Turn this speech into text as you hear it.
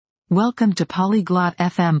Welcome to Polyglot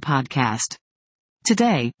FM podcast.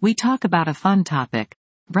 Today, we talk about a fun topic,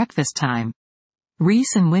 breakfast time.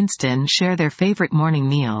 Reese and Winston share their favorite morning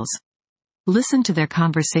meals. Listen to their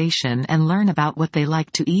conversation and learn about what they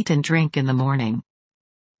like to eat and drink in the morning.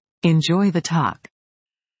 Enjoy the talk.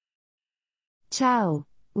 Ciao,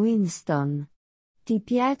 Winston. Ti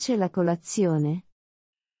piace la colazione?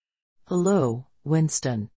 Hello,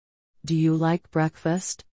 Winston. Do you like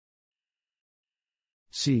breakfast?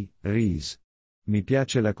 Sì, Reese. Mi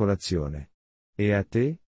piace la colazione. E a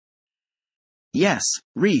te? Yes,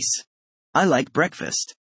 Reese. I like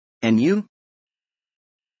breakfast. And you?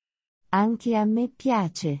 Anche a me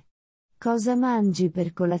piace. Cosa mangi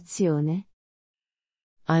per colazione?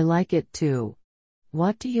 I like it too.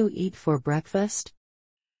 What do you eat for breakfast?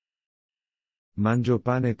 Mangio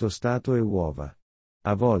pane tostato e uova.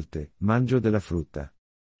 A volte, mangio della frutta.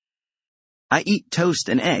 I eat toast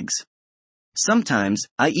and eggs. Sometimes,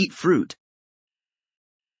 I eat fruit.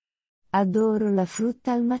 Adoro la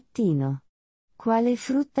frutta al mattino. Quale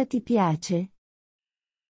frutta ti piace?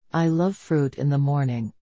 I love fruit in the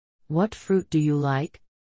morning. What fruit do you like?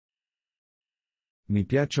 Mi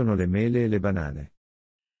piacciono le mele e le banane.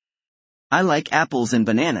 I like apples and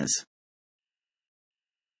bananas.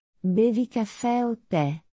 Bevi caffè o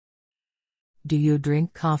tè? Do you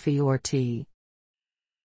drink coffee or tea?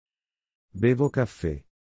 Bevo caffè.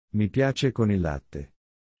 Mi piace con il latte.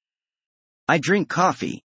 I drink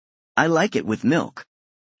coffee. I like it with milk.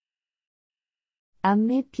 A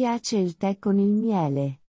me piace il tè con il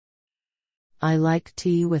miele. I like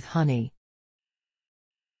tea with honey.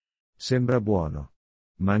 Sembra buono.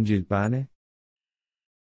 Mangi il pane?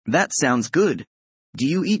 That sounds good. Do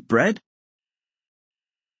you eat bread?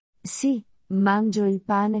 Sì, mangio il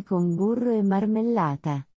pane con burro e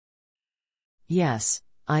marmellata. Yes,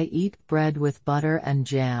 I eat bread with butter and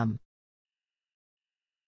jam.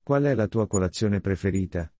 Qual è la tua colazione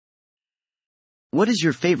preferita? What is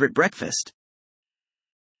your favorite breakfast?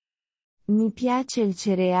 Mi piace il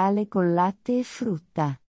cereale con latte e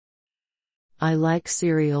frutta. I like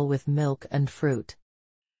cereal with milk and fruit.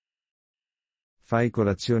 Fai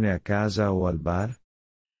colazione a casa o al bar?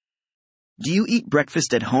 Do you eat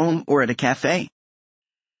breakfast at home or at a cafe?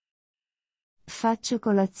 Faccio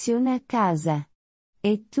colazione a casa.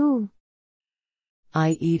 E tu?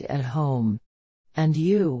 I eat at home. And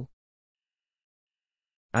you?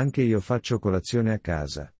 Anche io faccio colazione a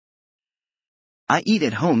casa. I eat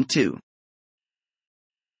at home too.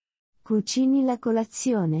 Cucini la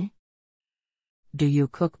colazione? Do you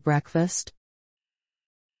cook breakfast?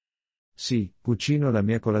 Sì, cucino la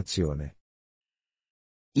mia colazione.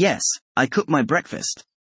 Yes, I cook my breakfast.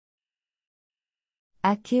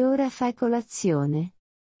 A che ora fai colazione?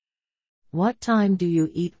 What time do you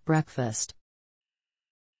eat breakfast?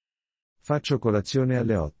 Faccio colazione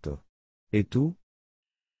alle 8. E tu?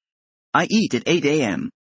 I eat at 8 a.m.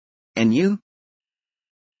 And you?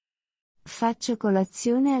 Faccio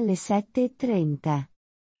colazione alle 7:30.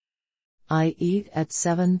 I eat at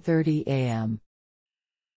 7:30 a.m.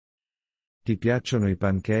 Ti piacciono i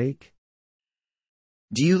pancake?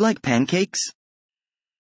 Do you like pancakes?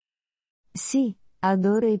 Sì,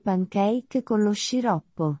 adoro i pancake con lo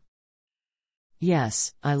sciroppo.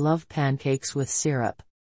 Yes, I love pancakes with syrup.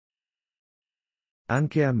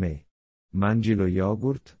 Anche a me. Mangi lo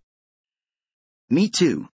yogurt? Me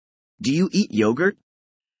too. Do you eat yogurt?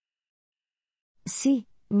 Sì,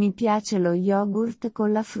 mi piace lo yogurt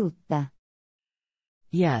con la frutta.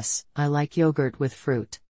 Yes, I like yogurt with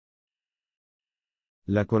fruit.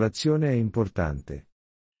 La colazione è importante.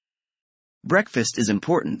 Breakfast is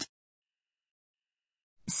important.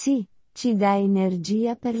 Sì, ci dà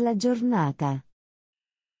energia per la giornata.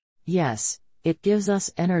 Yes, it gives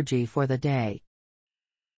us energy for the day.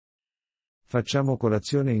 Facciamo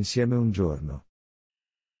colazione insieme un giorno.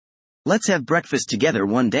 Let's have breakfast together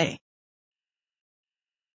one day.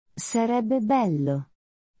 Sarebbe bello.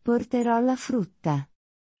 Porterò la frutta.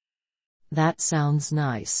 That sounds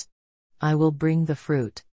nice. I will bring the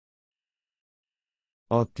fruit.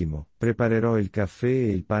 Ottimo, preparerò il caffè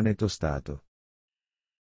e il pane tostato.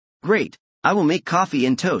 Great, I will make coffee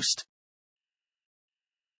and toast.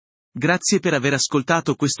 Grazie per aver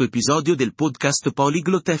ascoltato questo episodio del podcast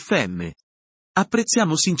Polyglot FM.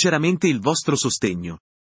 Apprezziamo sinceramente il vostro sostegno.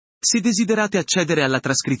 Se desiderate accedere alla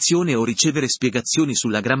trascrizione o ricevere spiegazioni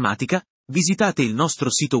sulla grammatica, visitate il nostro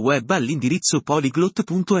sito web all'indirizzo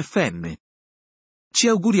polyglot.fm. Ci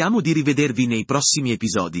auguriamo di rivedervi nei prossimi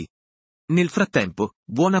episodi. Nel frattempo,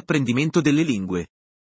 buon apprendimento delle lingue.